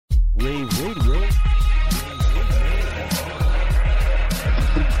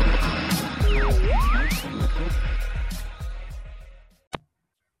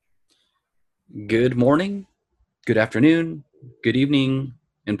Good morning, good afternoon, good evening,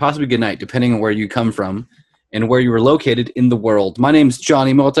 and possibly good night, depending on where you come from and where you are located in the world. My name's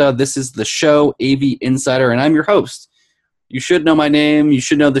Johnny Mota. This is the show AV Insider, and I'm your host. You should know my name. You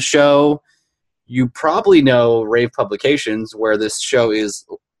should know the show. You probably know Rave Publications, where this show is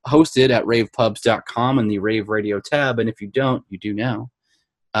hosted at ravepubs.com in the Rave Radio tab. And if you don't, you do now.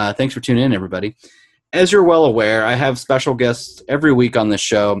 Thanks for tuning in, everybody. As you're well aware, I have special guests every week on this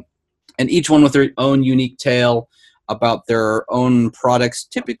show, and each one with their own unique tale about their own products,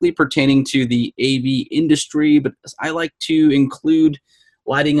 typically pertaining to the AV industry, but I like to include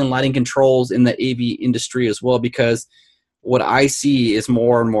lighting and lighting controls in the AV industry as well, because what I see is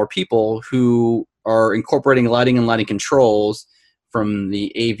more and more people who are incorporating lighting and lighting controls from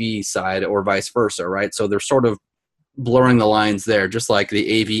the AV side or vice versa, right? So they're sort of blurring the lines there, just like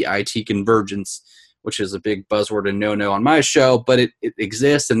the AV IT convergence, which is a big buzzword and no-no on my show, but it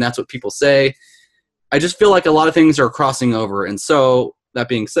exists, and that's what people say. I just feel like a lot of things are crossing over. And so, that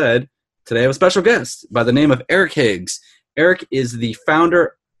being said, today I have a special guest by the name of Eric Higgs. Eric is the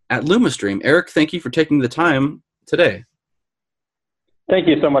founder at LumaStream. Eric, thank you for taking the time today. Thank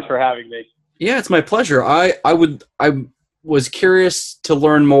you so much for having me. Yeah, it's my pleasure. I was curious to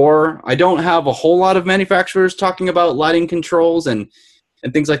learn more. I don't have a whole lot of manufacturers talking about lighting controls and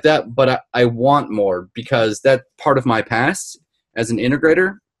things like that, but I want more, because that's part of my past as an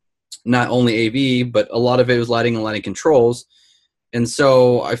integrator, not only AV, but a lot of it was lighting and lighting controls. And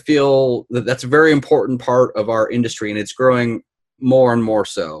so I feel that that's a very important part of our industry, and it's growing more and more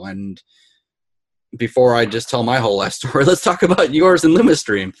so. And before I just tell my whole life story, let's talk about yours and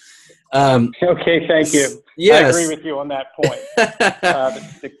LumaStream. Okay, thank you. Yes. I agree with you on that point.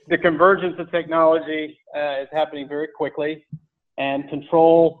 The convergence of technology is happening very quickly, and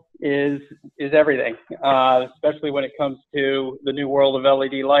control is everything, especially when it comes to the new world of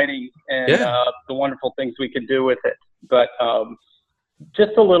LED lighting and the wonderful things we can do with it. But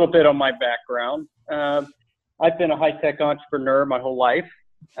just a little bit on my background. I've been a high-tech entrepreneur my whole life.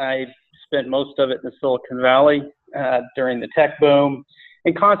 I spent most of it in the Silicon Valley during the tech boom,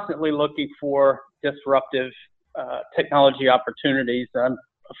 and constantly looking for disruptive technology opportunities. I'm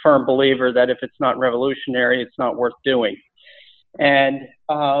a firm believer that if it's not revolutionary, it's not worth doing. And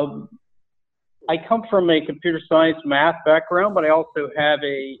I come from a computer science math background, but I also I'm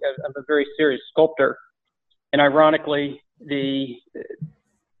a very serious sculptor. And ironically, the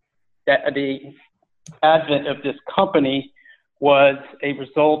advent of this company was a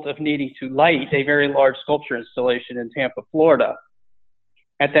result of needing to light a very large sculpture installation in Tampa, Florida.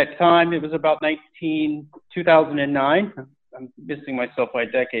 At that time, it was about 2009. I'm missing myself by a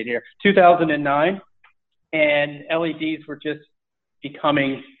decade here. 2009, and LEDs were just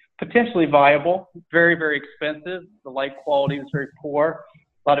becoming potentially viable, very, very expensive. The light quality was very poor.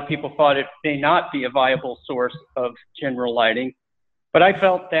 A lot of people thought it may not be a viable source of general lighting. But I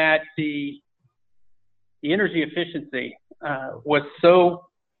felt that the energy efficiency was so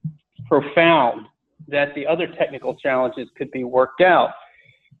profound that the other technical challenges could be worked out.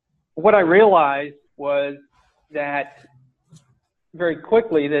 What I realized was that very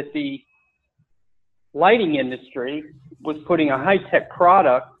quickly that the lighting industry was putting a high-tech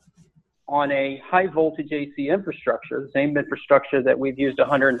product on a high-voltage AC infrastructure, the same infrastructure that we've used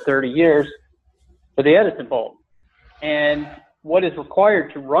 130 years for the Edison bulb. And what is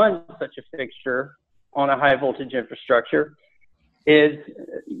required to run such a fixture on a high-voltage infrastructure is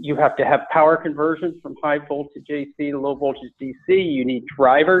you have to have power conversion from high-voltage AC to low-voltage DC. You need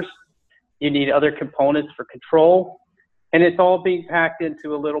drivers. You need other components for control. And it's all being packed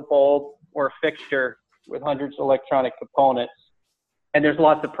into a little bulb or a fixture with hundreds of electronic components. And there's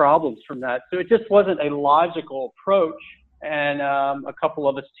lots of problems from that. So it just wasn't a logical approach. And a couple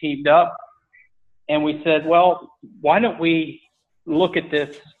of us teamed up, and we said, well, why don't we look at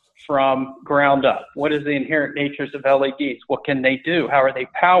this from ground up? What is the inherent natures of LEDs? What can they do? How are they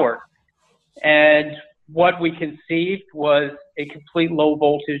powered? And what we conceived was a complete low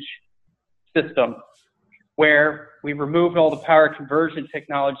voltage system where we removed all the power conversion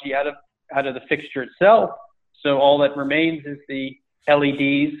technology out of the fixture itself. So all that remains is the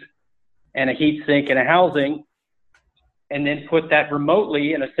LEDs and a heat sink and a housing, and then put that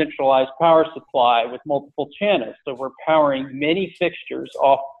remotely in a centralized power supply with multiple channels. So we're powering many fixtures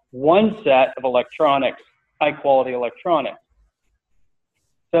off one set of electronics, high quality electronics.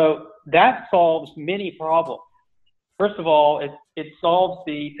 So that solves many problems. First of all, it solves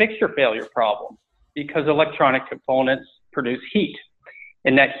the fixture failure problem, because electronic components produce heat,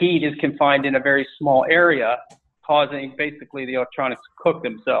 and that heat is confined in a very small area, causing basically the electronics to cook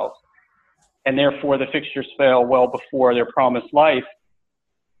themselves, and therefore the fixtures fail well before their promised life.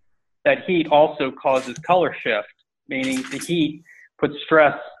 that heat also causes color shift, meaning the heat puts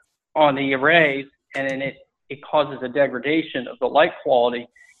stress on the arrays, and then it causes a degradation of the light quality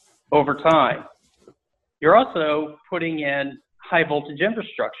over time. You're also putting in high voltage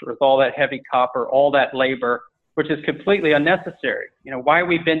infrastructure with all that heavy copper, all that labor, which is completely unnecessary. Why are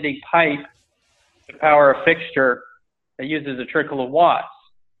we bending pipe to power a fixture that uses a trickle of watts?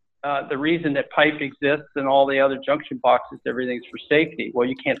 The reason that pipe exists and all the other junction boxes, everything's for safety. Well,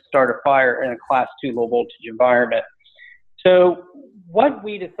 you can't start a fire in a class 2 low voltage environment. So what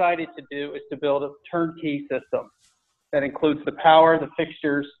we decided to do is to build a turnkey system that includes the power, the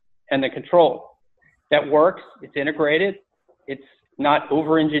fixtures, and the control. That works, it's integrated, it's not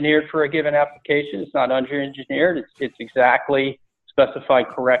over-engineered for a given application, it's not under-engineered, it's exactly specified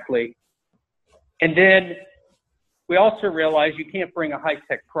correctly. And then we also realized you can't bring a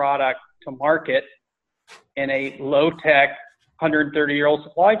high-tech product to market in a low-tech, 130-year-old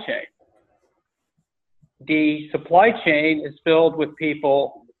supply chain. The supply chain is filled with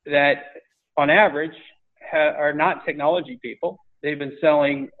people that, on average, are not technology people. They've been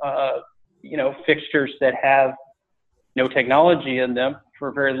selling, fixtures that have no technology in them for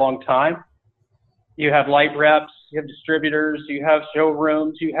a very long time. You have light reps, you have distributors, you have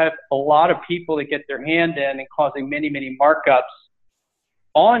showrooms, you have a lot of people that get their hand in and causing many, many markups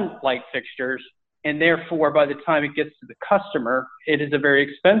on light fixtures. And therefore, by the time it gets to the customer, it is a very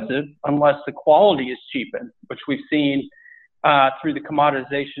expensive unless the quality is cheapened, which we've seen through the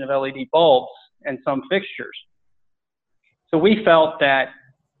commoditization of LED bulbs and some fixtures. So we felt that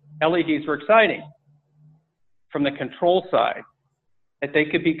LEDs were exciting from the control side, that they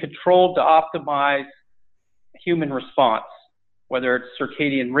could be controlled to optimize human response, whether it's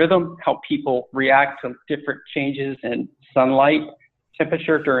circadian rhythm, how people react to different changes in sunlight,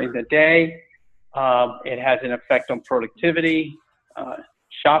 temperature during the day. It has an effect on productivity,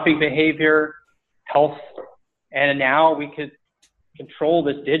 shopping behavior, health, and now we could control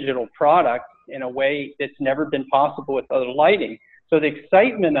this digital product in a way that's never been possible with other lighting. So the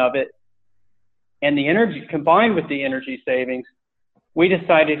excitement of it and the energy combined with the energy savings, we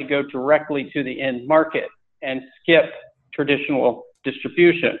decided to go directly to the end market and skip traditional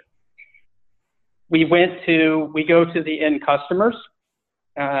distribution. We go to the end customers.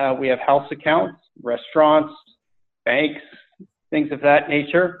 We have house accounts, restaurants, banks, things of that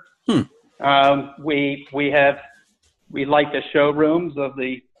nature. We like the showrooms of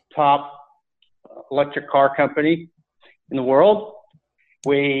the top electric car company in the world.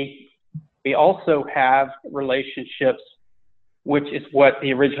 We also have relationships, which is what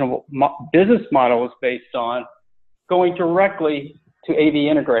the original business model was based on, going directly to AV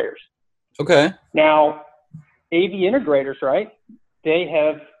integrators. Okay. Now, AV integrators, right?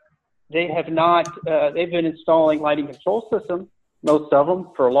 They've been installing lighting control systems, most of them,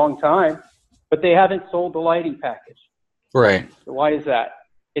 for a long time, but they haven't sold the lighting package. Right. So why is that?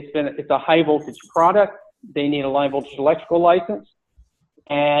 It's a high voltage product. They need a high voltage electrical license,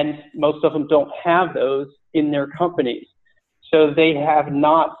 and most of them don't have those in their companies. So they have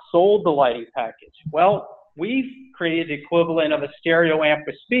not sold the lighting package. Well, we've created the equivalent of a stereo amp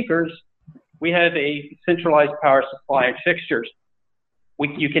with speakers. We have a centralized power supply and fixtures.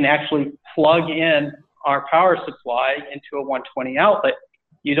 You can actually plug in our power supply into a 120 outlet.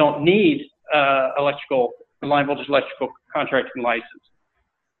 You don't need line voltage electrical contracting license.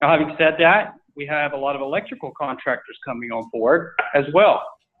 Now, having said that, we have a lot of electrical contractors coming on board as well.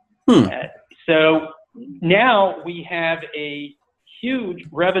 So now we have a huge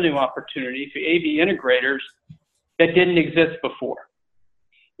revenue opportunity for AV integrators that didn't exist before.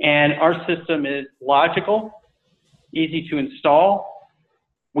 And our system is logical, easy to install.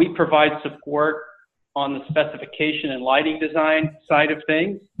 We provide support on the specification and lighting design side of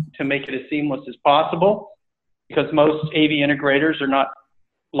things to make it as seamless as possible, because most AV integrators are not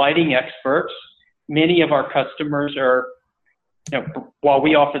lighting experts. Many of our customers are, while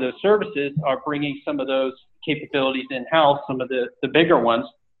we offer those services, are bringing some of those capabilities in-house, some of the bigger ones.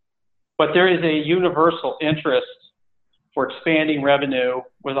 But there is a universal interest for expanding revenue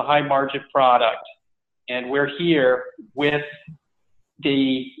with a high margin product. And we're here with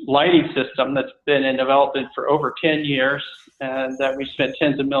the lighting system that's been in development for over 10 years and that we spent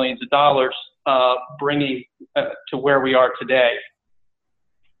tens of millions of dollars bringing to where we are today.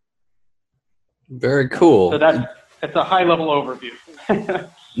 Very cool. So that's a high level overview.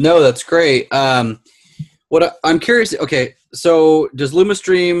 No, that's great. What I'm curious, okay, so does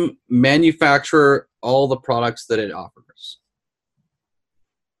LumaStream manufacture all the products that it offers?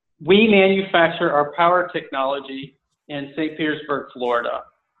 We manufacture our power technology in St. Petersburg, Florida.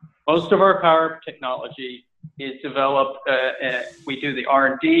 Most of our power technology is developed, we do the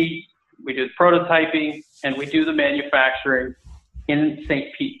R&D We do the prototyping, and we do the manufacturing in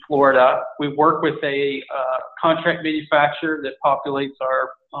St. Pete, Florida. We work with a contract manufacturer that populates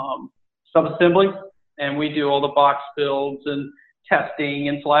our sub-assemblies, and we do all the box builds and testing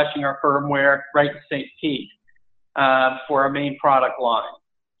and flashing our firmware right in St. Pete for our main product line.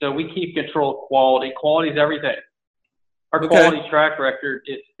 So we keep control of quality. Quality is everything. Our quality track record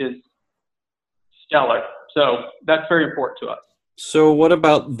is stellar. So that's very important to us. So what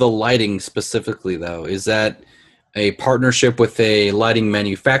about the lighting specifically, though? Is that a partnership with a lighting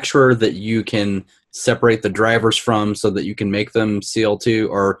manufacturer that you can separate the drivers from so that you can make them CL2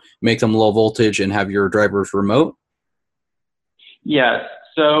 or make them low voltage and have your drivers remote? Yes.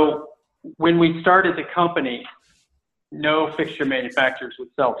 So when we started the company, no fixture manufacturers would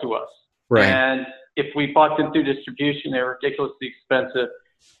sell to us. Right. And if we bought them through distribution, they were ridiculously expensive.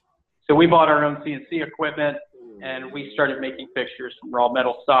 So we bought our own CNC equipment, and we started making fixtures from raw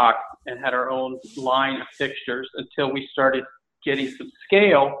metal stock and had our own line of fixtures until we started getting some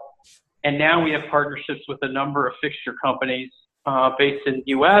scale. And now we have partnerships with a number of fixture companies based in the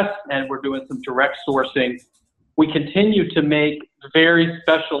U.S., and we're doing some direct sourcing. We continue to make very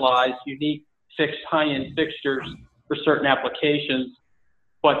specialized, unique, fixed high-end fixtures for certain applications,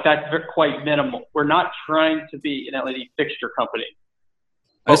 but that's quite minimal. We're not trying to be an LED fixture company.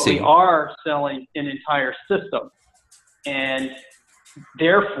 But we are selling an entire system. And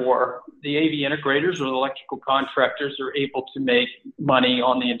therefore, the AV integrators or the electrical contractors are able to make money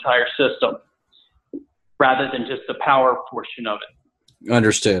on the entire system rather than just the power portion of it.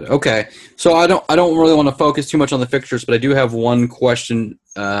 Understood. Okay. So I don't really want to focus too much on the fixtures, but I do have one question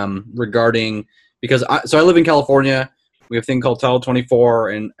regarding, because I live in California. We have a thing called Title 24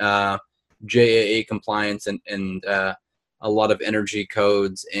 and JAA compliance and a lot of energy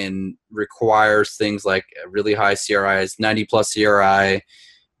codes, and requires things like really high CRIs, 90 plus CRI,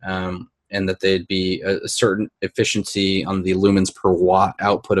 and that they'd be a certain efficiency on the lumens per watt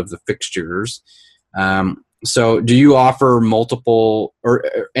output of the fixtures. So do you offer multiple or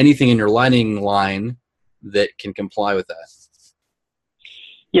anything in your lighting line that can comply with that?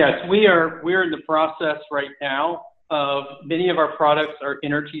 Yes, we're in the process right now of many of our products are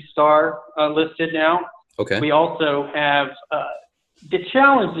Energy Star listed now. Okay. We also have the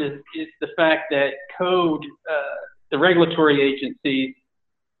challenge is the fact that code, the regulatory agencies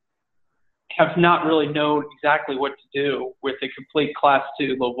have not really known exactly what to do with a complete Class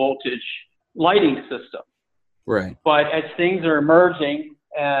 2 low voltage lighting system. Right. But as things are emerging,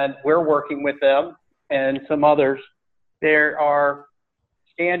 and we're working with them and some others, there are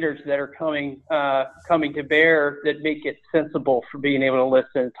standards that are coming to bear that make it sensible for being able to list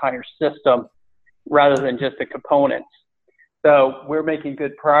an entire system rather than just the components. So we're making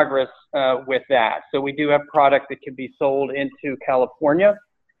good progress with that. So we do have product that can be sold into California,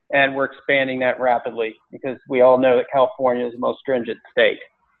 and we're expanding that rapidly because we all know that California is the most stringent state.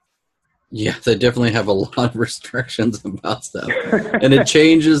 Yeah, they definitely have a lot of restrictions about stuff. And it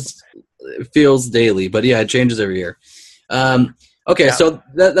changes, it feels daily, but yeah, it changes every year. Okay, yeah. So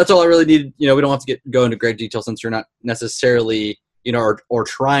that's all I really need. We don't have to go into great detail since you're not necessarily, or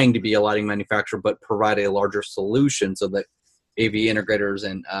trying to be a lighting manufacturer, but provide a larger solution so that AV integrators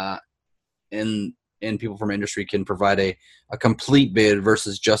and people from industry can provide a complete bid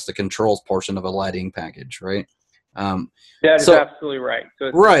versus just the controls portion of a lighting package, right? That is absolutely right. So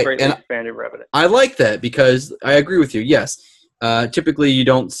it's right, greatly and expanded revenue. I like that because I agree with you. Yes, typically you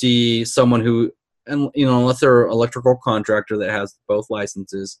don't see someone who, and unless they're an electrical contractor that has both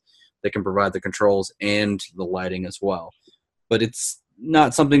licenses, that can provide the controls and the lighting as well. But it's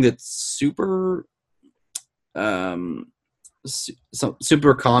not something that's super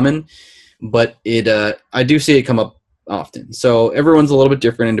super common, but I do see it come up often. So everyone's a little bit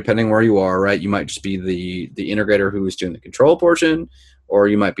different, and depending where you are, right? You might just be the integrator who is doing the control portion, or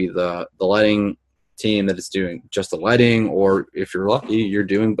you might be the lighting team that is doing just the lighting, or if you're lucky, you're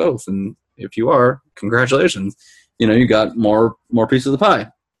doing both. And if you are, congratulations, you got more piece of the pie.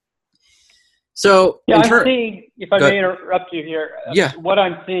 So yeah, I'm seeing, if I may interrupt you here, yeah. What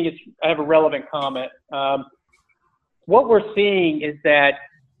I'm seeing is, I have a relevant comment. What we're seeing is that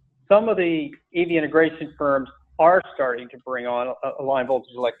some of the AV integration firms are starting to bring on a line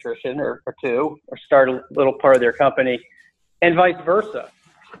voltage electrician or two, or start a little part of their company, and vice versa.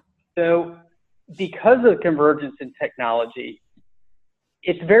 So because of convergence in technology,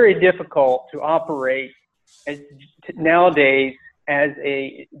 it's very difficult to operate nowadays as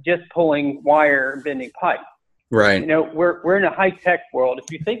just pulling wire and bending pipe. Right. We're in a high-tech world.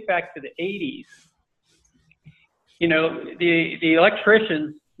 If you think back to the 80s, the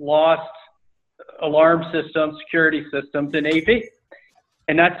electricians lost alarm systems, security systems in AV.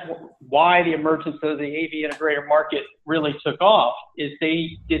 And that's why the emergence of the AV integrator market really took off, is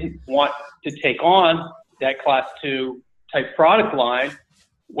they didn't want to take on that class 2 type product line.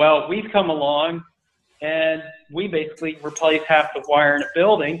 Well, we've come along and we basically replace half the wire in a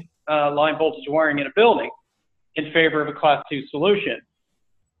building, line voltage wiring in a building, in favor of a class 2 solution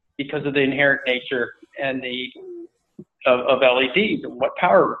because of the inherent nature and of LEDs and what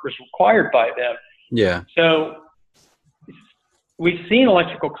power is required by them. Yeah. So we've seen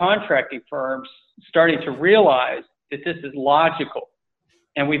electrical contracting firms starting to realize that this is logical,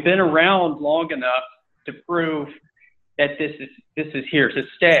 and we've been around long enough to prove that this is here to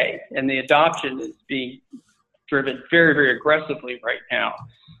stay, and the adoption is being driven very, very aggressively right now.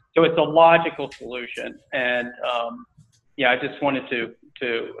 So it's a logical solution, and I just wanted to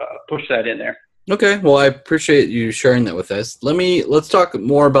push that in there. Okay, well, I appreciate you sharing that with us. Let's talk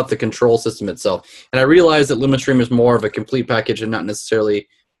more about the control system itself. And I realize that LumaStream is more of a complete package and not necessarily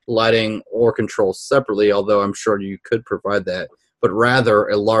lighting or control separately, although I'm sure you could provide that, but rather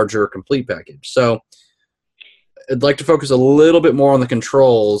a larger complete package. So I'd like to focus a little bit more on the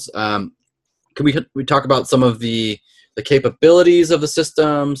controls. Can we talk about some of the capabilities of the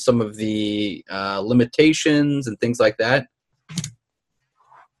system, some of the limitations and things like that?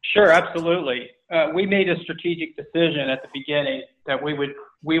 Sure, absolutely. We made a strategic decision at the beginning that we would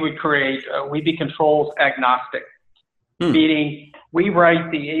create, we'd be controls agnostic, meaning we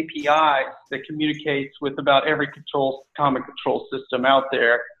write the APIs that communicates with about every common control system out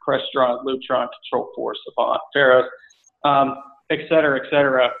there: Crestron, Lutron, Control4, Savant, Pharos, et cetera, et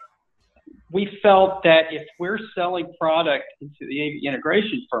cetera. We felt that if we're selling product into the AV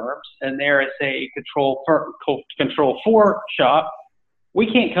integration firms and there is a Control4 shop, we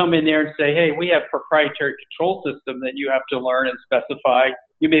can't come in there and say, hey, we have proprietary control system that you have to learn and specify.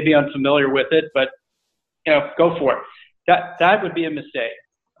 You may be unfamiliar with it, but go for it. That would be a mistake.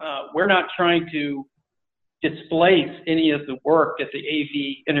 We're not trying to displace any of the work that the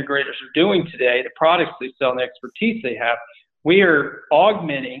AV integrators are doing today, the products they sell and the expertise they have. We are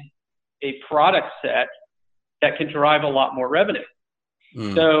augmenting a product set that can drive a lot more revenue.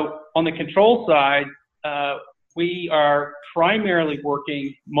 So on the control side, we are primarily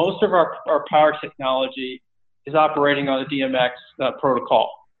working, most of our power technology is operating on a DMX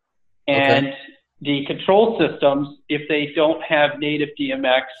protocol. And the control systems, if they don't have native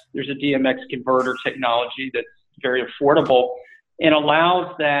DMX, there's a DMX converter technology that's very affordable and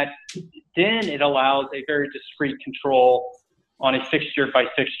allows that, then it allows a very discrete control on a fixture by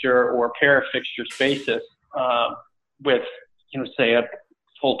fixture or pair of fixtures basis with, say a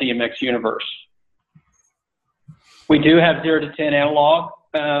full DMX universe. We do have 0 to 10 analog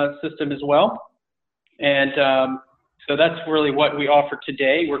system as well. And so that's really what we offer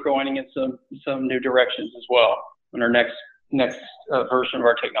today. We're going in some new directions as well in our next version of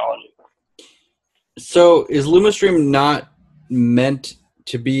our technology. So is LumaStream not meant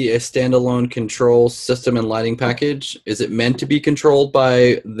to be a standalone control system and lighting package? Is it meant to be controlled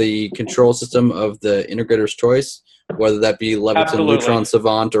by the control system of the integrator's choice, whether that be Leviton, Absolutely. Lutron,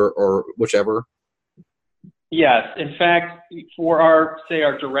 Savant, or whichever? Yes. In fact, for our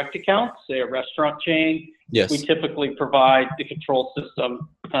direct accounts, say a restaurant chain, yes, we typically provide the control system,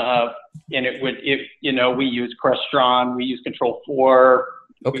 and we use Crestron, we use Control4,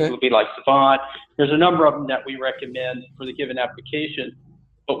 we would be like Savant. There's a number of them that we recommend for the given application,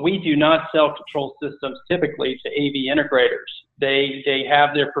 but we do not sell control systems typically to AV integrators. They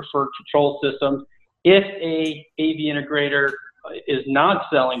have their preferred control systems. If a AV integrator is not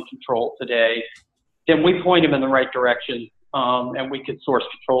selling control today, then we point them in the right direction, and we can source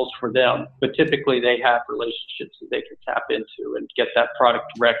controls for them. But typically they have relationships that they can tap into and get that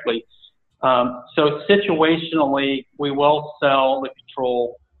product directly. So situationally, we will sell the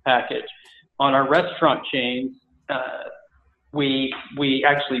control package. On our restaurant chains, we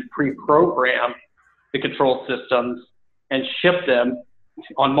actually pre-program the control systems and ship them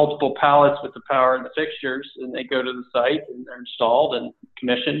on multiple pallets with the power and the fixtures, and they go to the site and they're installed and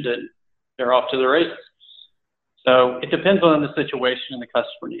commissioned and they're off to the races. So it depends on the situation and the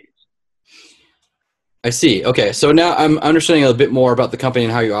customer needs. I see. Okay, so now I'm understanding a bit more about the company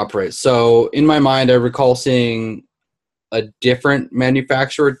and how you operate. So in my mind, I recall seeing a different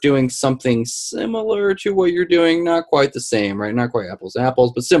manufacturer doing something similar to what you're doing, not quite the same, right? Not quite apples to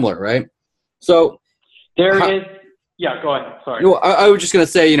apples, but similar, right? So yeah, go ahead. Sorry. I was just going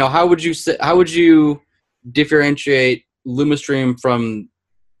to say, how would you differentiate LumaStream from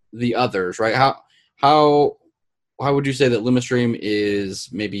the others, right? How would you say that LumaStream is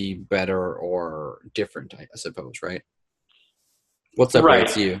maybe better or different, I suppose, right? What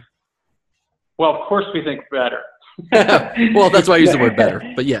separates you? Well, of course we think better. Well, that's why I use the word better,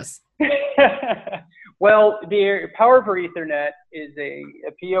 but yes. Well, the Power over Ethernet is a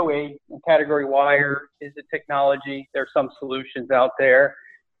PoE, category wire is a technology. There are some solutions out there.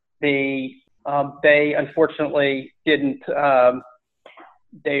 They unfortunately didn't.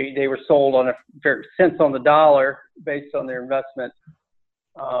 They were sold on a very cents on the dollar based on their investors,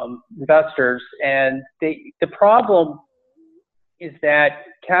 and the problem is that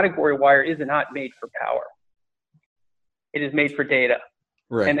category wire is not made for power. It is made for data.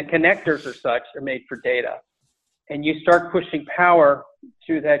 Right. And the connectors are such are made for data. And you start pushing power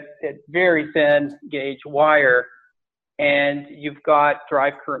through that very thin gauge wire, and you've got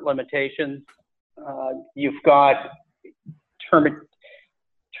drive current limitations. You've got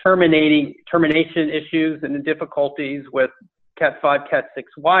termination issues and difficulties with Cat5, Cat6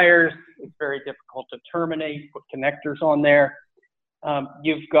 wires. It's very difficult to terminate, put connectors on there.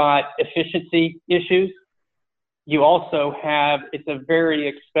 You've got efficiency issues. You also have, it's a very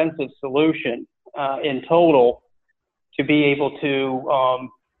expensive solution in total to be able to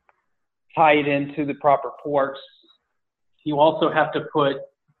tie it into the proper ports. You also have to put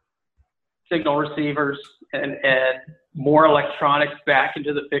signal receivers and more electronics back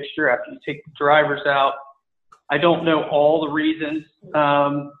into the fixture after you take the drivers out. I don't know all the reasons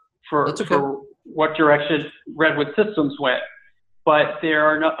for what direction Redwood Systems went, but there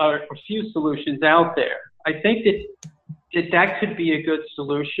are a few solutions out there. I think that could be a good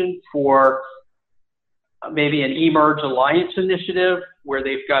solution for maybe an eMERGE Alliance initiative where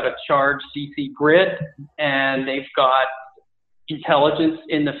they've got a charged DC grid and they've got intelligence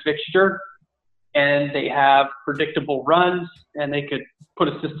in the fixture and they have predictable runs and they could put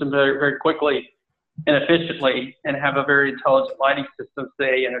a system very, very quickly and efficiently and have a very intelligent lighting system,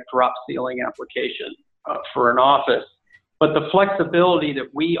 say in a drop ceiling application for an office. But the flexibility that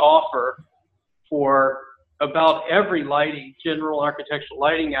we offer for about every lighting, general architectural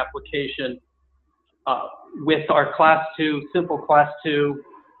lighting application with our Class 2, simple Class 2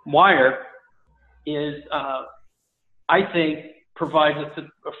 wire is, I think, provides us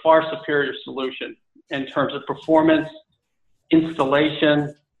a far superior solution in terms of performance,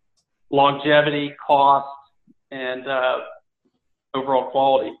 installation, longevity, cost, and overall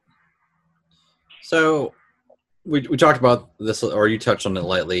quality. So we talked about this, or you touched on it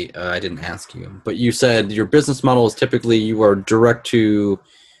lightly. I didn't ask you, but you said your business model is typically you are direct to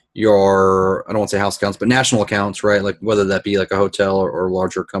your, I don't want to say house accounts, but national accounts, right? Like whether that be like a hotel or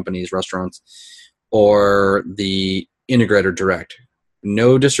larger companies, restaurants, or the integrator direct.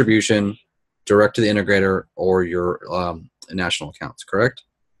 No distribution, direct to the integrator or your national accounts, correct?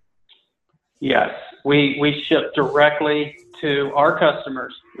 Yes, we ship directly to our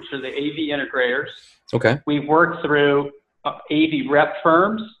customers, which are the AV integrators. Okay. We work through AV rep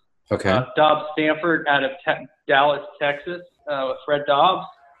firms. Okay. Dobbs Stanford out of Dallas, Texas, with Fred Dobbs.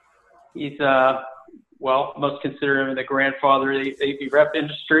 He's, most consider him the grandfather of the AV rep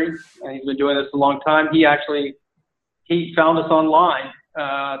industry, and he's been doing this a long time. He found us online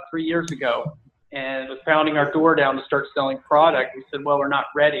 3 years ago and was pounding our door down to start selling product. We said, well, we're not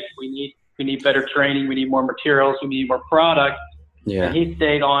ready. We need better training. We need more materials. We need more product. Yeah. And he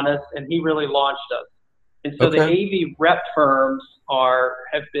stayed on us, and he really launched us. And so the AV rep firms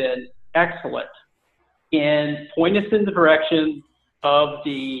have been excellent in pointing us in the direction of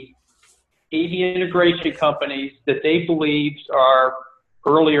the AV integration companies that they believe are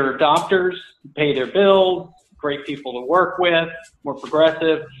earlier adopters, pay their bills, great people to work with, more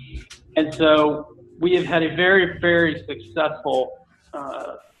progressive. And so we have had a very, very successful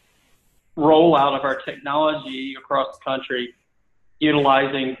rollout of our technology across the country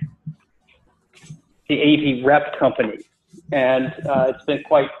utilizing the AV rep company. And it's been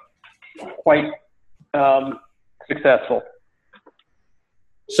quite successful.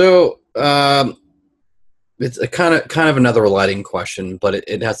 So it's a kind of another lighting question, but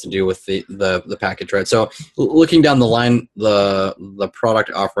it has to do with the package, right? So looking down the line, the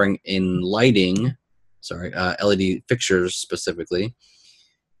product offering in lighting, LED fixtures specifically,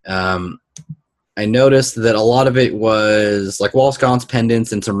 I noticed that a lot of it was like wall sconce,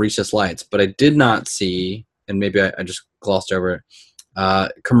 pendants, and some recessed lights, but I did not see, and maybe I just glossed over it,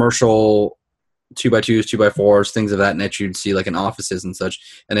 commercial 2x2s, 2x4s, things of that nature you'd see like in offices and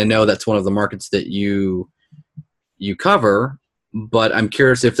such. And I know that's one of the markets that you cover, but I'm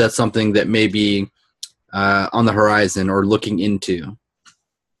curious if that's something that may be on the horizon or looking into.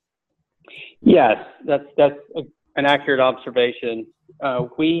 Yes, that's an accurate observation.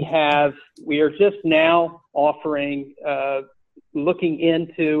 We are just now offering, looking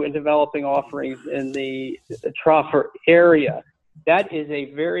into and developing offerings in the Troffer area. That is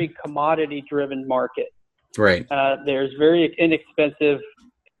a very commodity-driven market. Right. There's very inexpensive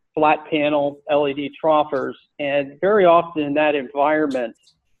flat panel LED troughers, and very often in that environment,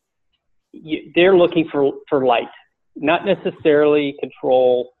 they're looking for light, not necessarily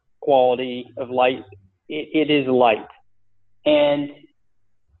control quality of light. It is light. And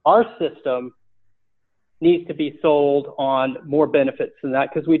our system needs to be sold on more benefits than that,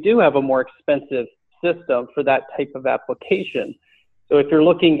 because we do have a more expensive system for that type of application. So if you're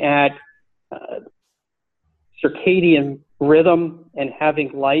looking at circadian rhythm and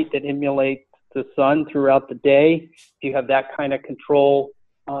having light that emulates the sun throughout the day, if you have that kind of control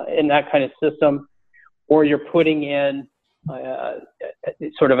in that kind of system, or you're putting in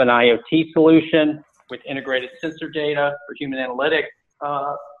sort of an IoT solution with integrated sensor data for human analytic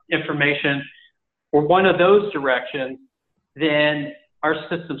information, or one of those directions, then our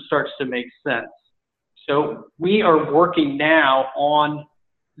system starts to make sense. So we are working now on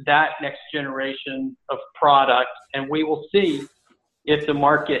that next generation of product, and we will see if the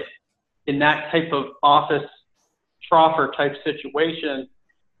market in that type of office trougher type situation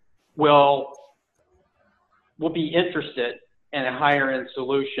will be interested in a higher end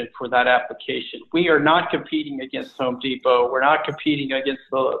solution for that application. We are not competing against Home Depot. We're not competing against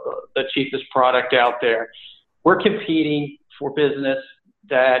the cheapest product out there. We're competing for business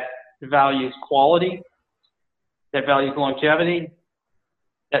that values quality, that values longevity,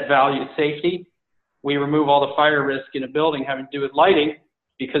 that values safety. We remove all the fire risk in a building having to do with lighting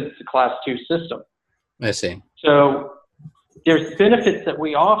because it's a Class 2 system. I see. So there's benefits that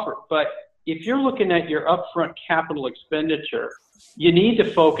we offer, but if you're looking at your upfront capital expenditure, you need to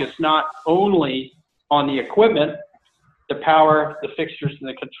focus not only on the equipment, the power, the fixtures, and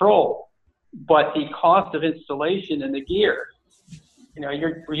the control, but the cost of installation and the gear. You know,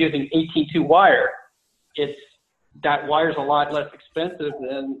 we're using 18-2 wire. That wire's a lot less expensive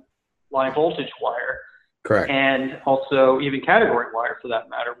than line voltage wire. Correct. And also even category wire for that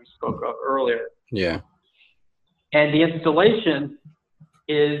matter, we spoke of earlier. Yeah. And the installation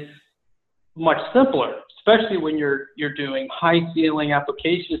is much simpler, especially when you're doing high ceiling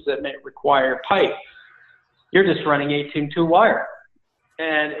applications that may require pipe. You're just running 18-2 wire,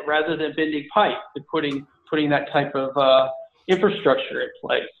 and rather than bending pipe, you're putting that type of infrastructure in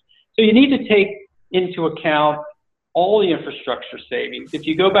place. So you need to take into account all the infrastructure savings. If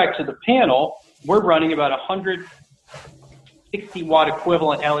you go back to the panel, we're running about 160 watt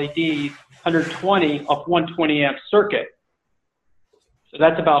equivalent LEDs, 120 off 120 amp circuit. So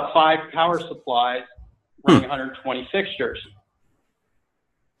that's about 5 power supplies running 120 fixtures.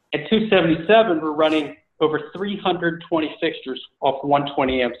 At 277, we're running over 320 fixtures off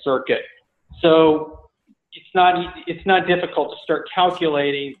 120 amp circuit. So it's not difficult to start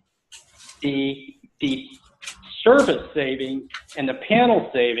calculating the service savings and the panel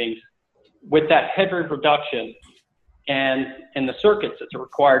savings with that headroom reduction and the circuits that are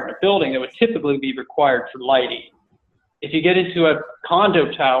required in a building that would typically be required for lighting. If you get into a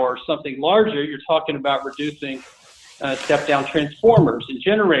condo tower or something larger, you're talking about reducing step-down transformers and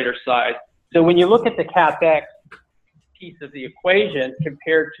generator size. So when you look at the CapEx piece of the equation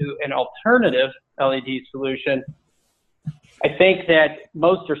compared to an alternative LED solution, I think that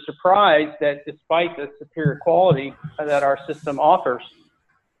most are surprised that despite the superior quality that our system offers,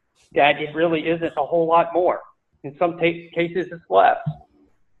 that it really isn't a whole lot more. In some cases, it's less.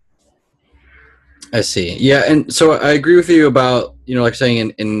 I see. Yeah, and so I agree with you about, like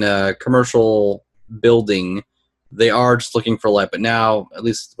saying in commercial building, they are just looking for light. But now, at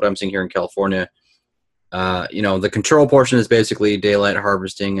least what I'm seeing here in California, the control portion is basically daylight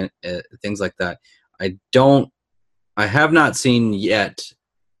harvesting and things like that. I have not seen yet,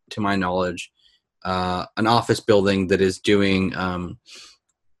 to my knowledge, an office building that is doing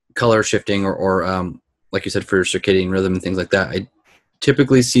color shifting or like you said, for circadian rhythm and things like that. I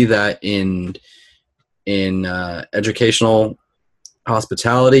typically see that in educational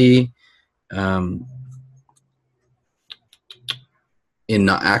hospitality, in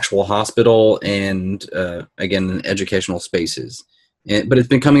actual hospital, and again in educational spaces. But it's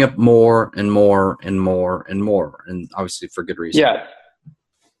been coming up more and more and more and more, and obviously for good reason. Yeah.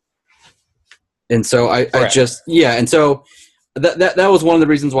 And so I just and so that was one of the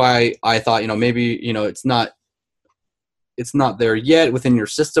reasons why I thought maybe it's not there yet within your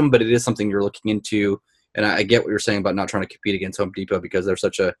system, but it is something you're looking into. And I get what you're saying about not trying to compete against Home Depot because they're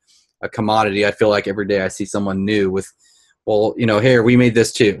such a commodity. I feel like every day I see someone new with, well, here, we made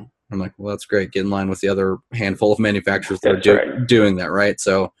this too. I'm like, well, that's great. Get in line with the other handful of manufacturers that are doing that, right?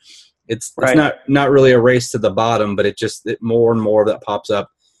 So it's not really a race to the bottom, but it more and more that pops up.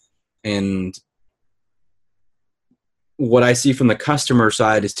 And what I see from the customer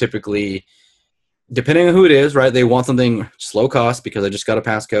side is typically depending on who it is, right? They want something just low cost because I just got a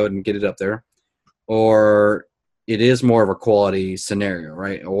passcode and get it up there, or it is more of a quality scenario,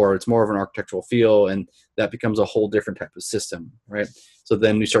 right? Or it's more of an architectural feel, and that becomes a whole different type of system, right? So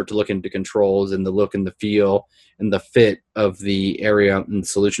then we start to look into controls and the look and the feel and the fit of the area and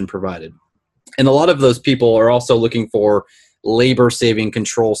solution provided. And a lot of those people are also looking for labor-saving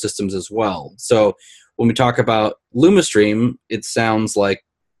control systems as well. So when we talk about LumaStream, it sounds like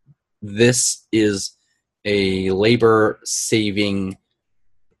this is a labor-saving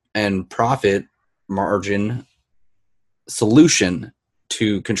and profit margin solution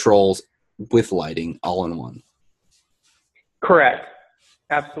to controls with lighting all in one. Correct.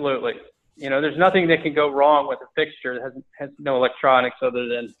 Absolutely. There's nothing that can go wrong with a fixture that has no electronics other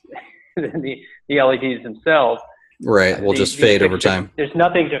than the LEDs themselves. Right. Will just fade over time. There's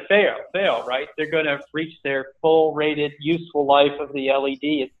nothing to fail, right? They're going to reach their full rated useful life of the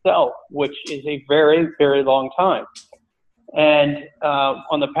LED itself, which is a very, very long time. And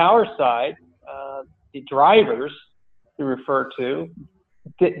on the power side, the drivers we refer to,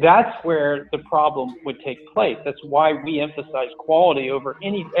 that's where the problem would take place. That's why we emphasize quality over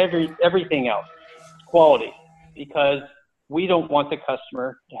everything else. Quality, because we don't want the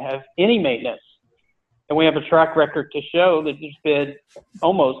customer to have any maintenance. And we have a track record to show that there's been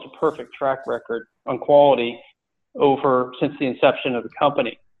almost a perfect track record on quality since the inception of the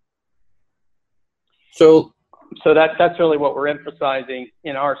company. So that's really what we're emphasizing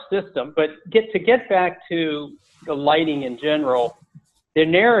in our system. But to get back to the lighting in general, the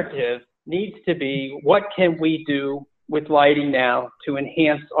narrative needs to be, what can we do with lighting now to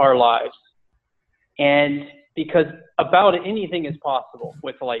enhance our lives? And because about anything is possible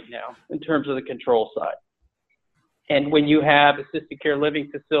with light now in terms of the control side. And when you have assisted care living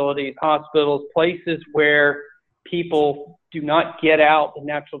facilities, hospitals, places where people do not get out the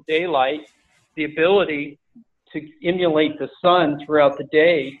natural daylight, the ability to emulate the sun throughout the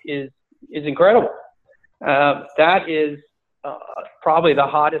day is incredible. That is probably the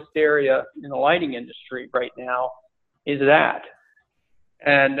hottest area in the lighting industry right now, is that.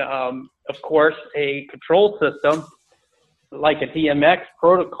 And of course, a control system like a DMX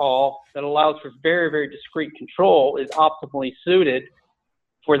protocol that allows for very, very discrete control is optimally suited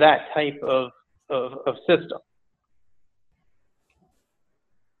for that type of system.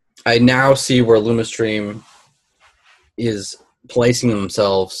 I now see where LumaStream is placing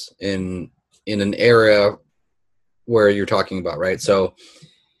themselves in an area where you're talking about, right? So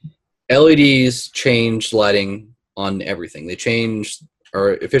LEDs change lighting on everything. They change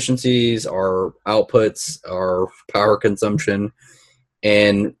our efficiencies, our outputs, our power consumption,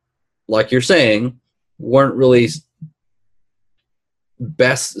 and like you're saying, weren't really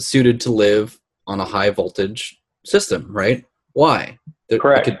best suited to live on a high voltage system, right? Why?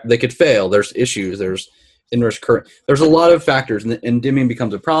 Correct. They could fail. There's issues. There's inverse current. There's a lot of factors, and dimming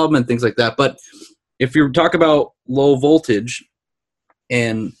becomes a problem and things like that. But if you talk about low voltage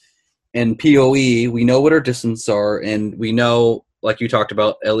and PoE, we know what our distances are, and we know, like you talked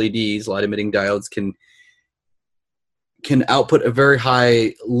about, LEDs, light emitting diodes, can output a very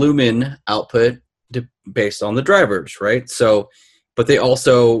high lumen output based on the drivers, right? So, but they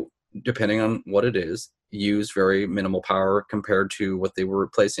also, depending on what it is, use very minimal power compared to what they were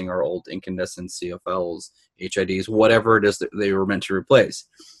replacing, our old incandescent CFLs, HIDs, whatever it is that they were meant to replace.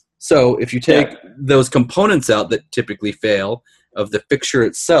 So if you take those components out that typically fail of the fixture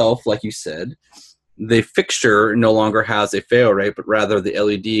itself, like you said, the fixture no longer has a fail rate, but rather the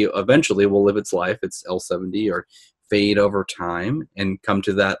LED eventually will live its life, its L70, or fade over time and come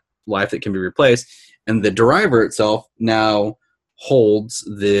to that life that can be replaced. And the driver itself now holds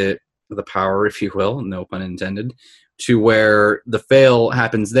the power, if you will, no pun intended, to where the fail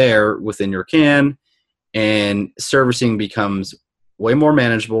happens there within your can, and servicing becomes way more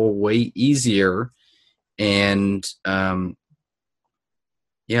manageable, way easier, and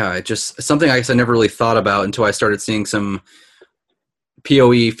it's just something I guess I never really thought about until I started seeing some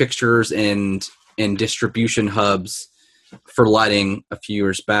PoE fixtures and distribution hubs for lighting a few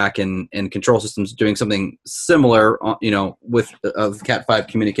years back, and control systems doing something similar, with Cat5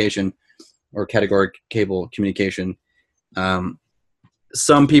 communication or category cable communication.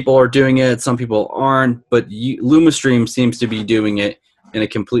 Some people are doing it, some people aren't, but LumaStream seems to be doing it in a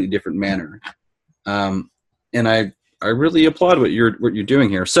completely different manner. And I really applaud what you're doing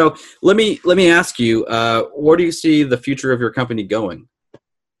here. So let me ask you, where do you see the future of your company going?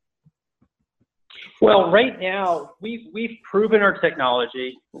 Well, right now we've proven our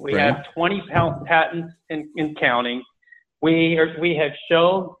technology. We have 20 patents in counting. We have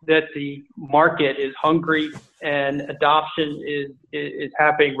shown that the market is hungry and adoption is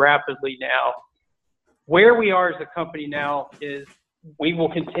happening rapidly now. where we are as a company now is we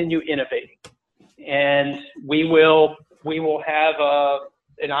will continue innovating, and we will have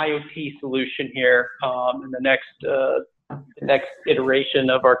an IoT solution here in the next iteration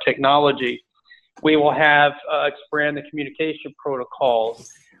of our technology. We will have expand the communication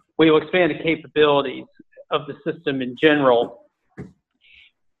protocols. We will expand the capabilities of the system in general.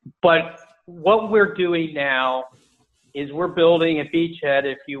 But what we're doing now is we're building a beachhead,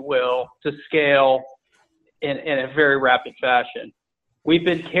 if you will, to scale in a very rapid fashion. We've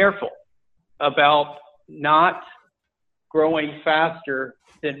been careful about not growing faster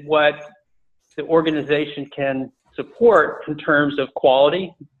than what the organization can support in terms of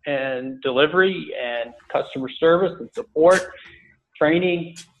quality and delivery and customer service and support,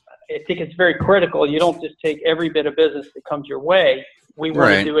 training. I think it's very critical. You don't just take every bit of business that comes your way. We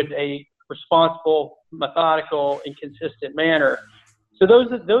want to do it in a responsible, methodical, and consistent manner. So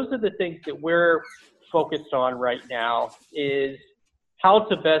those are the things that we're focused on right now, is how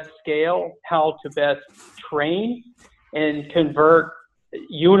to best scale, how to best train and convert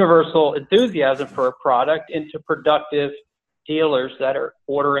universal enthusiasm for a product into productive dealers that are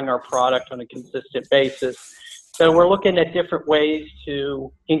ordering our product on a consistent basis. So we're looking at different ways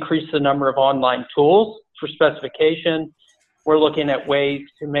to increase the number of online tools for specification. We're looking at ways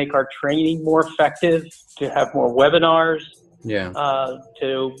to make our training more effective, to have more webinars,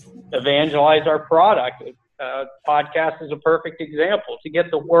 to evangelize our product. Podcast is a perfect example, to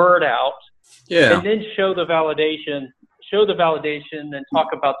get the word out, and then show the validation and talk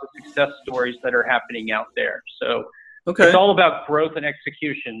about the success stories that are happening out there. So it's all about growth and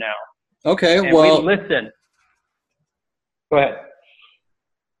execution now. Okay, and we listen. Go ahead.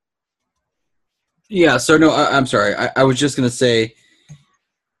 Yeah, so no, I'm sorry. I was just going to say,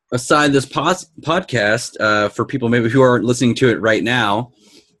 aside this podcast, for people maybe who aren't listening to it right now,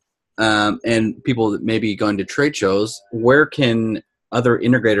 and people that may be going to trade shows, where can other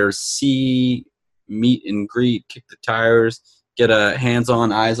integrators see, meet and greet, kick the tires, get a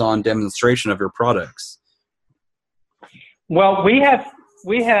hands-on, eyes-on demonstration of your products? Well, we have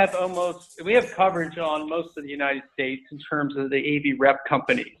coverage on most of the United States in terms of the AV rep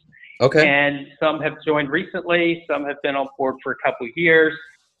companies. Okay. And some have joined recently, some have been on board for a couple of years.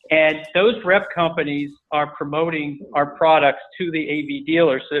 And those rep companies are promoting our products to the AV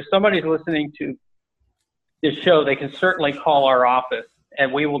dealers. So if somebody's listening to this show, they can certainly call our office,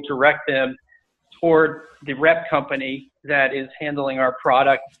 and we will direct them toward the rep company that is handling our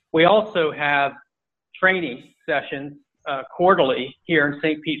product. We also have training sessions quarterly here in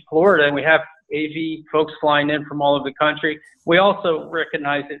St. Pete, Florida, and we have AV folks flying in from all over the country. We also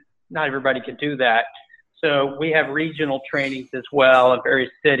recognize that not everybody can do that. So we have regional trainings as well in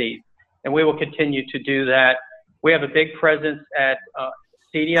various cities, and we will continue to do that. We have a big presence at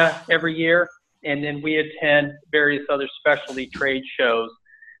CEDIA every year, and then we attend various other specialty trade shows.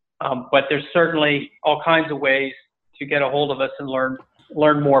 But there's certainly all kinds of ways to get a hold of us and learn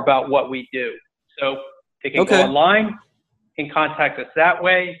more about what we do. So they can go online and contact us that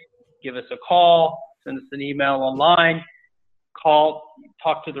way, give us a call, send us an email online, talk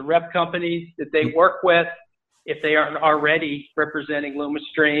to the rep companies that they work with. If they aren't already representing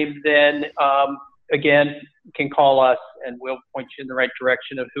LumaStream, then again, you can call us and we'll point you in the right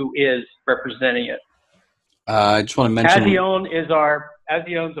direction of who is representing it. I just want to mention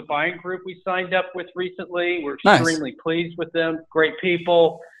Azion's a buying group we signed up with recently. We're extremely pleased with them. Great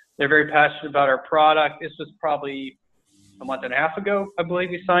people. They're very passionate about our product. This was probably a month and a half ago, I believe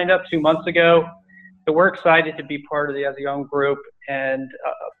we signed up, 2 months ago. So we're excited to be part of the Azion group, and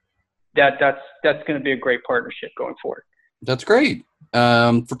that's going to be a great partnership going forward. That's great.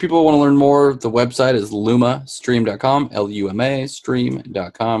 For people who want to learn more, the website is lumastream.com, L-U-M-A,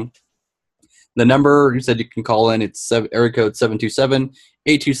 stream.com. The number, you said you can call in, it's area code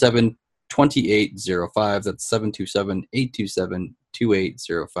 727-827-2805. That's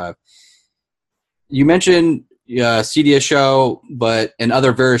 727-827-2805. You mentioned CEDIA show, and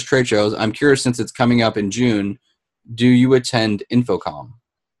other various trade shows. I'm curious, since it's coming up in June, do you attend InfoComm?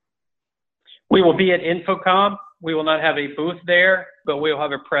 We will be at InfoComm. We will not have a booth there, but we'll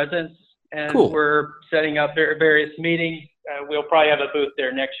have a presence, and we're setting up various meetings. We'll probably have a booth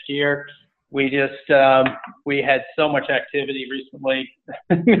there next year. We just we had so much activity recently,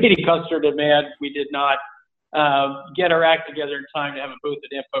 meeting customer demand. We did not get our act together in time to have a booth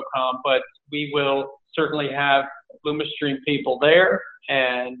at InfoComm, but we will certainly have LumaStream people there.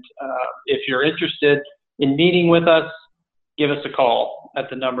 And if you're interested in meeting with us, give us a call at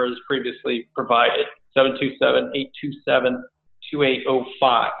the number as previously provided,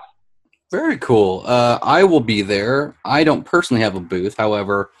 727-827-2805. Very cool. I will be there. I don't personally have a booth.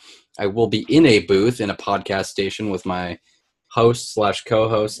 However, I will be in a booth in a podcast station with my host /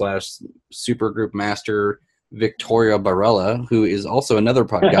 co-host / supergroup master, Victoria Barella, who is also another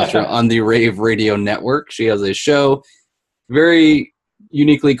podcaster on the Rave Radio Network. She has a show very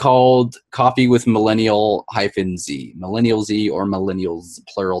uniquely called Coffee with Millennial-Z. Millennial Z or Millennials,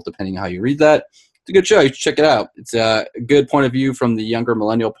 plural, depending on how you read that. It's a good show. You should check it out. It's a good point of view from the younger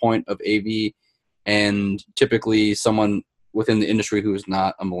millennial point of AV, and typically someone within the industry who is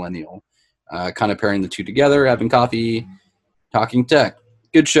not a millennial. Kind of pairing the two together, having coffee, talking tech.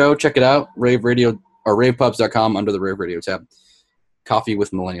 Good show. Check it out. Rave Radio or ravepubs.com under the Rave Radio tab. Coffee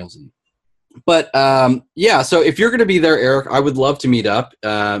with Millennials. But yeah, so if you're going to be there, Eric, I would love to meet up,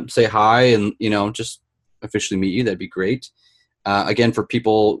 say hi, and just officially meet you. That'd be great. Again, for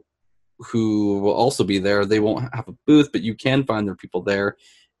people who will also be there, they won't have a booth, but you can find their people there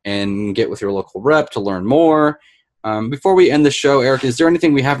and get with your local rep to learn more. Before we end the show, Eric, is there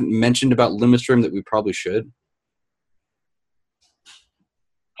anything we haven't mentioned about Lumistream that we probably should?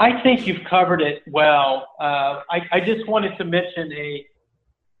 I think you've covered it well. I just wanted to mention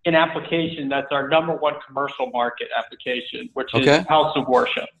an application that's our number one commercial market application, which is House of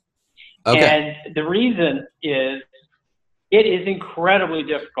Worship. Okay. And the reason is it is incredibly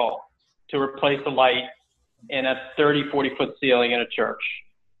difficult to replace a light in a 30, 40-foot ceiling in a church.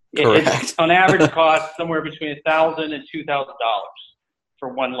 It's on average cost somewhere between $1,000 and $2,000 for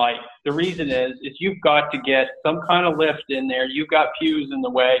one light. The reason is you've got to get some kind of lift in there. You've got pews in the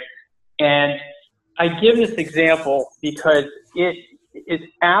way. And I give this example because it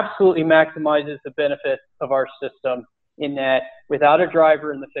absolutely maximizes the benefits of our system in that without a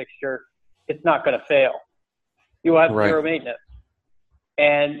driver in the fixture, it's not going to fail. You will have zero maintenance.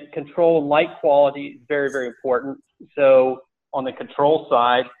 And control and light quality is very, very important. So on the control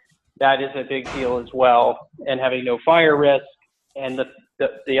side, that is a big deal as well, and having no fire risk. And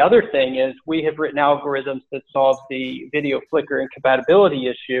the other thing is we have written algorithms that solve the video flicker and compatibility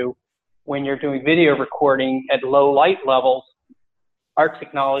issue when you're doing video recording at low light levels. Our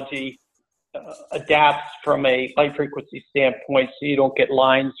technology adapts from a light frequency standpoint so you don't get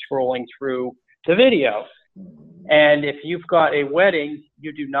lines scrolling through the video. And if you've got a wedding,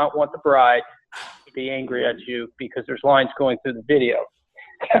 you do not want the bride to be angry at you because there's lines going through the video.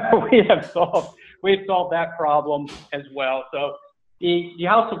 we have solved that problem as well. So the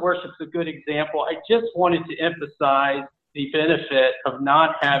House of Worship is a good example. I just wanted to emphasize the benefit of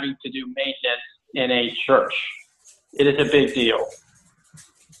not having to do maintenance in a church. It is a big deal.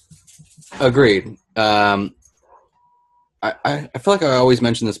 Agreed. I feel like I always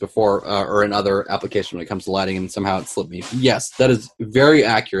mentioned this before or in other applications when it comes to lighting, and somehow it slipped me. Yes, that is very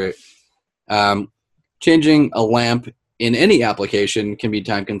accurate. Changing a lamp in any application can be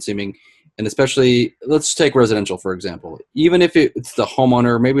time consuming, and especially, let's take residential, for example. Even if it's the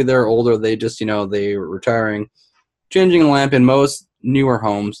homeowner, maybe they're older, they just, they're retiring. Changing a lamp in most newer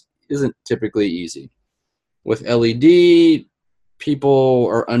homes isn't typically easy. With LED, people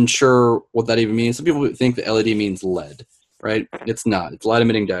are unsure what that even means. Some people think that LED means LED, right? It's not. It's light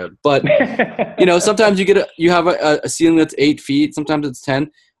emitting diode. But sometimes you have a ceiling that's 8 feet. Sometimes it's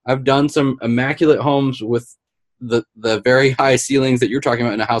 10. I've done some immaculate homes with the very high ceilings that you're talking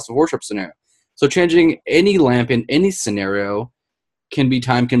about in a House of Worship scenario. So changing any lamp in any scenario can be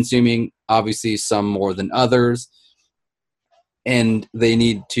time consuming. Obviously, some more than others, and they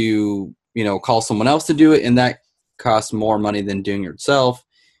need to call someone else to do it, and that costs more money than doing it yourself.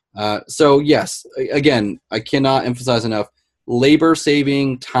 So yes, again, I cannot emphasize enough: labor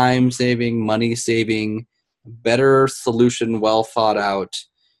saving, time saving, money saving, better solution, well thought out.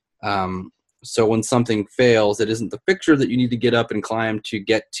 So when something fails, it isn't the fixture that you need to get up and climb to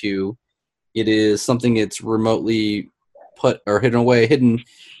get to. It is something that's remotely put or hidden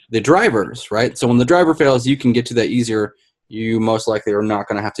the drivers, right? So when the driver fails, you can get to that easier. You most likely are not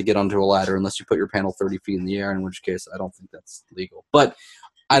going to have to get onto a ladder unless you put your panel 30 feet in the air, in which case I don't think that's legal. But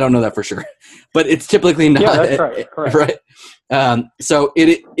I don't know that for sure. But it's typically not. Yeah, that's right. Correct. Right. So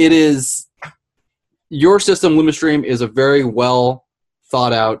it is your system, Lumistream, is a very well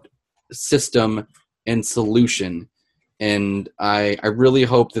thought out system and solution, and I really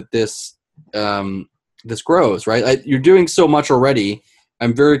hope that this grows. Right, you're doing so much already.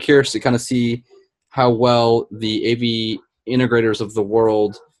 I'm very curious to kind of see how well the AV integrators of the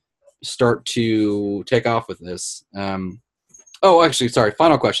world start to take off with this. Actually, sorry.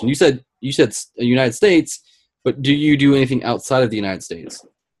 Final question. You said United States, but do you do anything outside of the United States?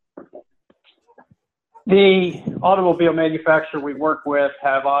 The automobile manufacturer we work with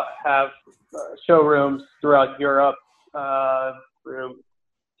have showrooms throughout Europe, through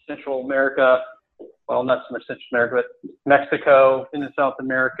Central America. Well, not so much Central America, but Mexico, into South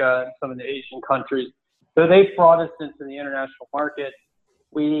America, and some of the Asian countries. So they've brought us into the international market.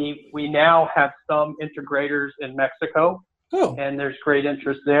 We now have some integrators in Mexico, and there's great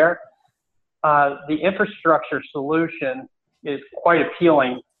interest there. The infrastructure solution is quite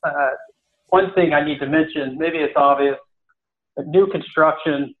appealing. One thing I need to mention, maybe it's obvious, but new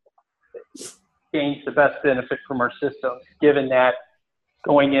construction gains the best benefit from our systems, given that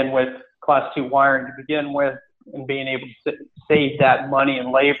going in with Class 2 wiring to begin with and being able to save that money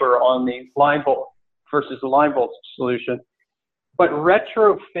and labor on the line bolt versus the line bolt solution. But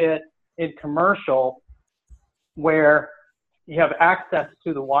retrofit in commercial, where you have access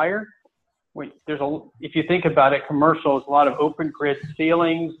to the wire, if you think about it, commercial is a lot of open grid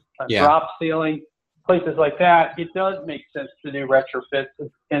ceilings, drop ceiling, places like that. It does make sense to do retrofits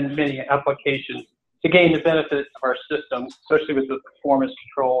in many applications to gain the benefits of our system, especially with the performance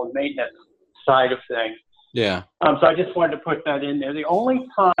control and maintenance side of things. Yeah. So I just wanted to put that in there. The only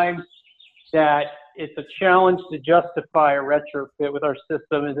time that it's a challenge to justify a retrofit with our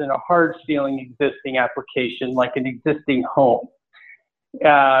system is in a hard ceiling existing application, like an existing home.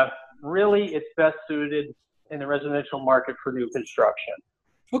 Really, it's best suited in the residential market for new construction.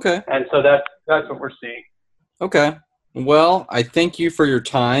 Okay. And so that's what we're seeing. Okay. Well, I thank you for your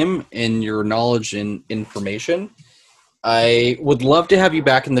time and your knowledge and information. I would love to have you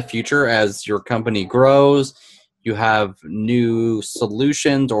back in the future as your company grows. You have new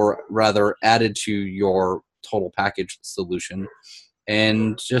solutions, or rather added to your total package solution,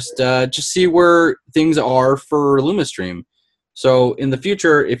 and just see where things are for LumaStream. So in the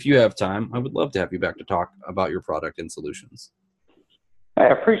future, if you have time, I would love to have you back to talk about your product and solutions. I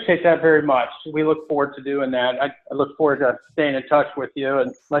appreciate that very much. We look forward to doing that. I look forward to staying in touch with you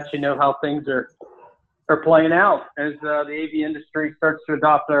and let you know how things are playing out as the AV industry starts to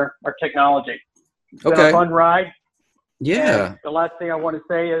adopt our technology. It's been a fun ride. Yeah. And the last thing I want to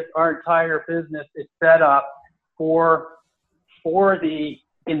say is our entire business is set up for the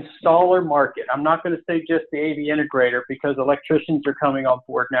installer market. I'm not going to say just the AV integrator, because electricians are coming on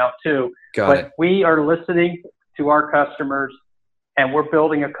board now too. But we are listening to our customers, and we're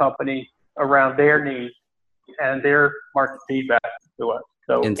building a company around their needs and their market feedback to us.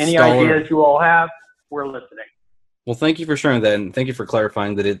 So any ideas you all have, we're listening. Well, thank you for sharing that, and thank you for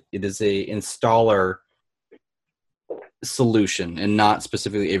clarifying that it is a installer solution and not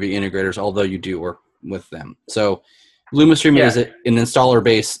specifically AV integrators, although you do work with them. So LumaStream is an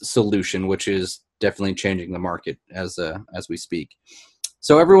installer-based solution, which is definitely changing the market as we speak.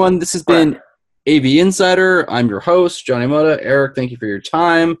 So everyone, this has been AV Insider. I'm your host, Johnny Mota. Eric, thank you for your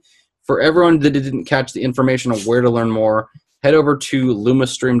time. For everyone that didn't catch the information of where to learn more, head over to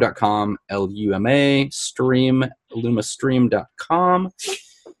lumastream.com, lumastream.com.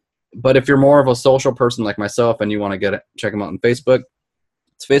 But if you're more of a social person like myself and you want to check them out on Facebook,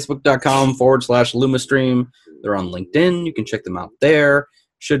 it's facebook.com/LumaStream. They're on LinkedIn. You can check them out there.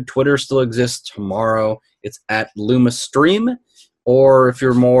 Should Twitter still exist tomorrow, it's at LumaStream. Or if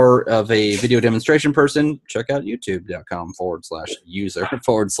you're more of a video demonstration person, check out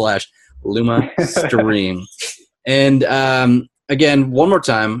youtube.com/user/LumaStream. And again, one more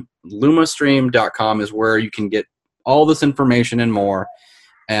time, lumastream.com is where you can get all this information and more,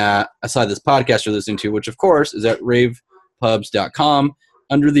 aside this podcast you're listening to, which of course is at ravepubs.com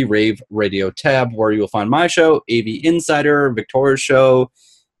under the Rave Radio tab, where you'll find my show, AV Insider, Victoria's show,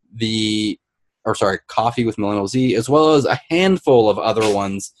 Coffee with Millennial Z, as well as a handful of other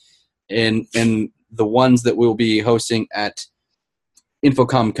ones, and the ones that we'll be hosting at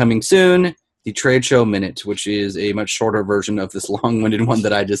InfoComm coming soon, the Trade Show Minute, which is a much shorter version of this long-winded one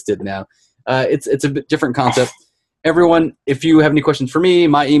that I just did now. It's a bit different concept. Everyone, if you have any questions for me,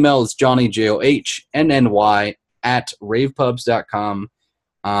 my email is johnnyjohnny@ravepubs.com.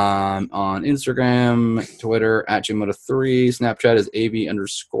 On Instagram, Twitter, @Jimota3. Snapchat is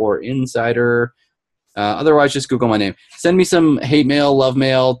AV_insider. Otherwise, just Google my name. Send me some hate mail, love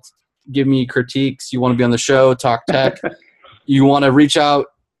mail. Give me critiques. You want to be on the show, talk tech. You want to reach out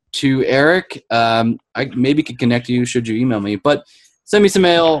to Eric. I maybe could connect you should you email me. But send me some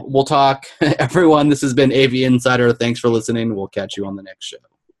mail. We'll talk. Everyone, this has been AV Insider. Thanks for listening. We'll catch you on the next show.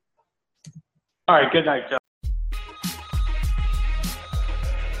 All right. Good night, John.